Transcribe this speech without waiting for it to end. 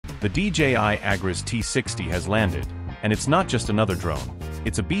The DJI Agras T60 has landed, and it's not just another drone,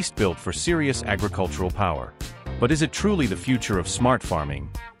 it's a beast built for serious agricultural power. But is it truly the future of smart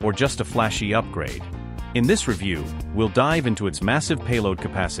farming, or just a flashy upgrade? In this review, we'll dive into its massive payload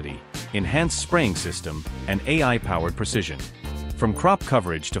capacity, enhanced spraying system, and AI-powered precision. From crop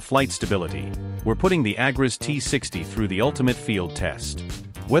coverage to flight stability, we're putting the Agras T60 through the ultimate field test.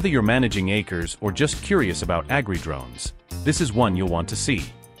 Whether you're managing acres or just curious about agri-drones, this is one you'll want to see.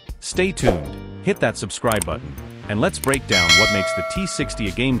 Stay tuned, hit that subscribe button, and let's break down what makes the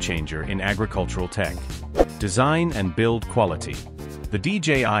T60 a game-changer in agricultural tech. Design and build quality. The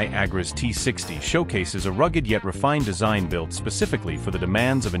DJI Agras T60 showcases a rugged yet refined design built specifically for the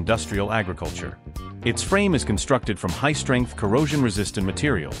demands of industrial agriculture. Its frame is constructed from high-strength, corrosion-resistant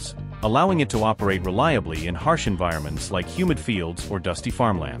materials, allowing it to operate reliably in harsh environments like humid fields or dusty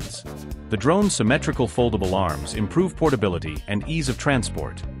farmlands. The drone's symmetrical foldable arms improve portability and ease of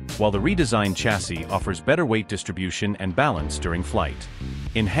transport, while the redesigned chassis offers better weight distribution and balance during flight.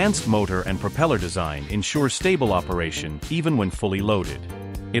 Enhanced motor and propeller design ensures stable operation even when fully loaded.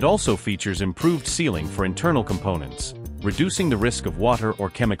 It also features improved sealing for internal components, reducing the risk of water or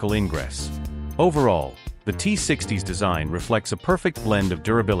chemical ingress. Overall, the T60's design reflects a perfect blend of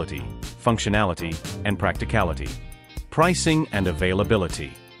durability, functionality, and practicality. Pricing and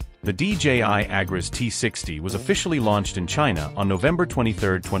availability. The DJI Agras T60 was officially launched in China on November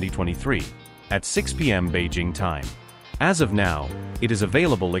 23, 2023, at 6 p.m. Beijing time. As of now, it is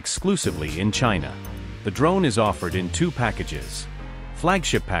available exclusively in China. The drone is offered in two packages.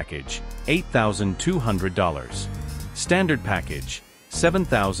 Flagship package, $8,200. Standard package,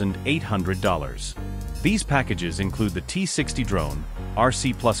 $7,800. These packages include the T60 drone,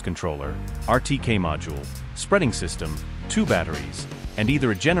 RC Plus controller, RTK module, spreading system, 2 batteries, and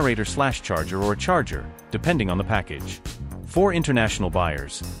either a generator/charger or a charger, depending on the package. For international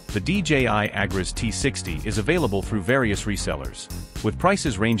buyers, the DJI Agras T60 is available through various resellers, with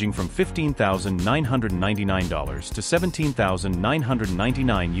prices ranging from $15,999 to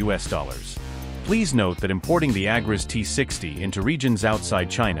 $17,999 Please note that importing the Agras T60 into regions outside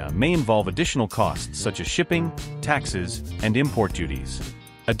China may involve additional costs such as shipping, taxes, and import duties.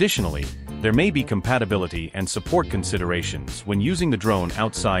 Agriculturally, there may be compatibility and support considerations when using the drone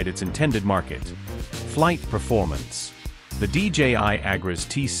outside its intended market. Flight performance. The DJI Agras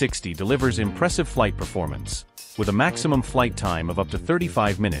T60 delivers impressive flight performance, with a maximum flight time of up to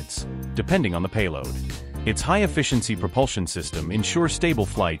 35 minutes, depending on the payload. Its high-efficiency propulsion system ensures stable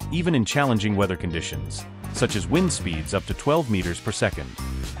flight even in challenging weather conditions, such as wind speeds up to 12 meters per second.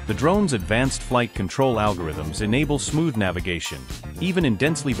 The drone's advanced flight control algorithms enable smooth navigation, even in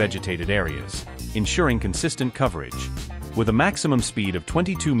densely vegetated areas, ensuring consistent coverage. With a maximum speed of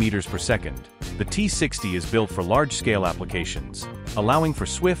 22 meters per second, the T60 is built for large-scale applications, allowing for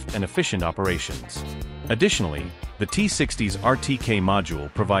swift and efficient operations. Additionally, the T60's RTK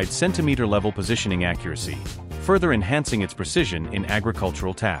module provides centimeter-level positioning accuracy, further enhancing its precision in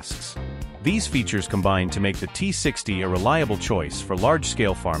agricultural tasks. These features combine to make the T60 a reliable choice for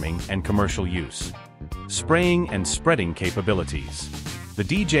large-scale farming and commercial use. Spraying and spreading capabilities. The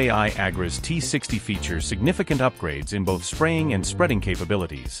DJI Agras T60 features significant upgrades in both spraying and spreading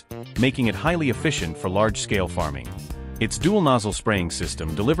capabilities, making it highly efficient for large-scale farming. Its dual-nozzle spraying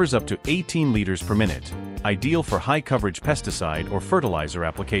system delivers up to 18 liters per minute, ideal for high-coverage pesticide or fertilizer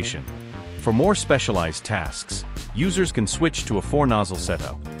application. For more specialized tasks, users can switch to a 4-nozzle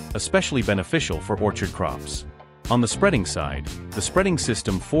setup, especially beneficial for orchard crops. On the spreading side, the Spreading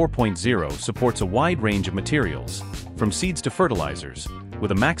System 4.0 supports a wide range of materials, from seeds to fertilizers,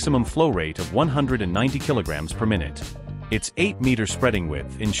 with a maximum flow rate of 190 kilograms per minute. Its 8-meter spreading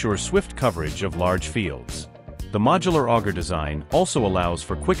width ensures swift coverage of large fields. The modular auger design also allows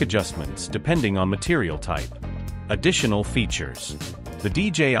for quick adjustments depending on material type. Additional features. The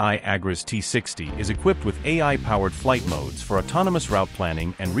DJI Agras T60 is equipped with AI-powered flight modes for autonomous route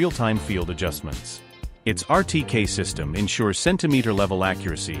planning and real-time field adjustments. Its RTK system ensures centimeter-level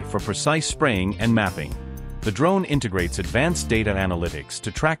accuracy for precise spraying and mapping. The drone integrates advanced data analytics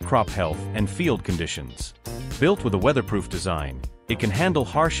to track crop health and field conditions. Built with a weatherproof design, it can handle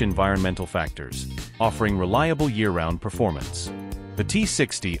harsh environmental factors, offering reliable year-round performance. The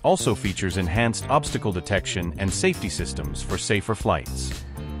T60 also features enhanced obstacle detection and safety systems for safer flights.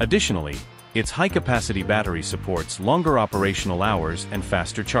 Additionally, its high-capacity battery supports longer operational hours and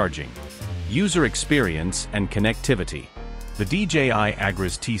faster charging. User experience and connectivity. The DJI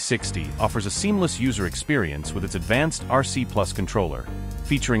Agras T60 offers a seamless user experience with its advanced RC Plus controller,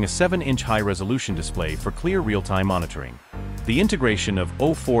 featuring a 7-inch high-resolution display for clear real-time monitoring. The integration of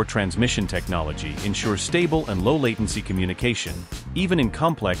O4 transmission technology ensures stable and low-latency communication, even in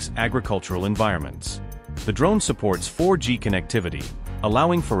complex agricultural environments. The drone supports 4G connectivity,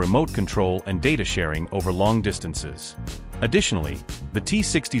 allowing for remote control and data sharing over long distances. Additionally, the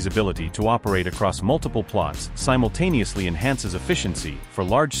T60's ability to operate across multiple plots simultaneously enhances efficiency for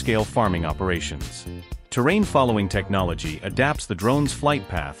large-scale farming operations. Terrain-following technology adapts the drone's flight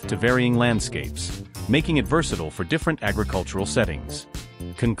path to varying landscapes, making it versatile for different agricultural settings.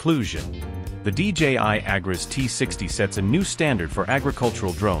 Conclusion: the DJI Agras T60 sets a new standard for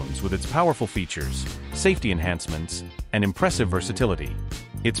agricultural drones with its powerful features, safety enhancements, and impressive versatility.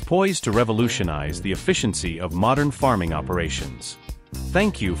 It's poised to revolutionize the efficiency of modern farming operations.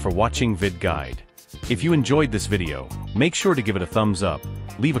 Thank you for watching VidGuide. If you enjoyed this video, make sure to give it a thumbs up,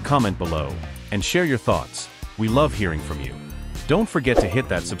 leave a comment below, and share your thoughts. We love hearing from you. Don't forget to hit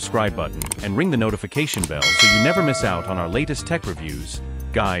that subscribe button and ring the notification bell so you never miss out on our latest tech reviews,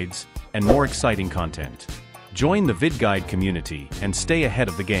 guides, and more exciting content. Join the VidGuide community and stay ahead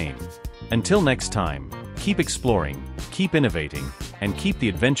of the game. Until next time, keep exploring, keep innovating, and keep the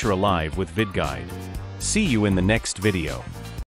adventure alive with VidGuide. See you in the next video.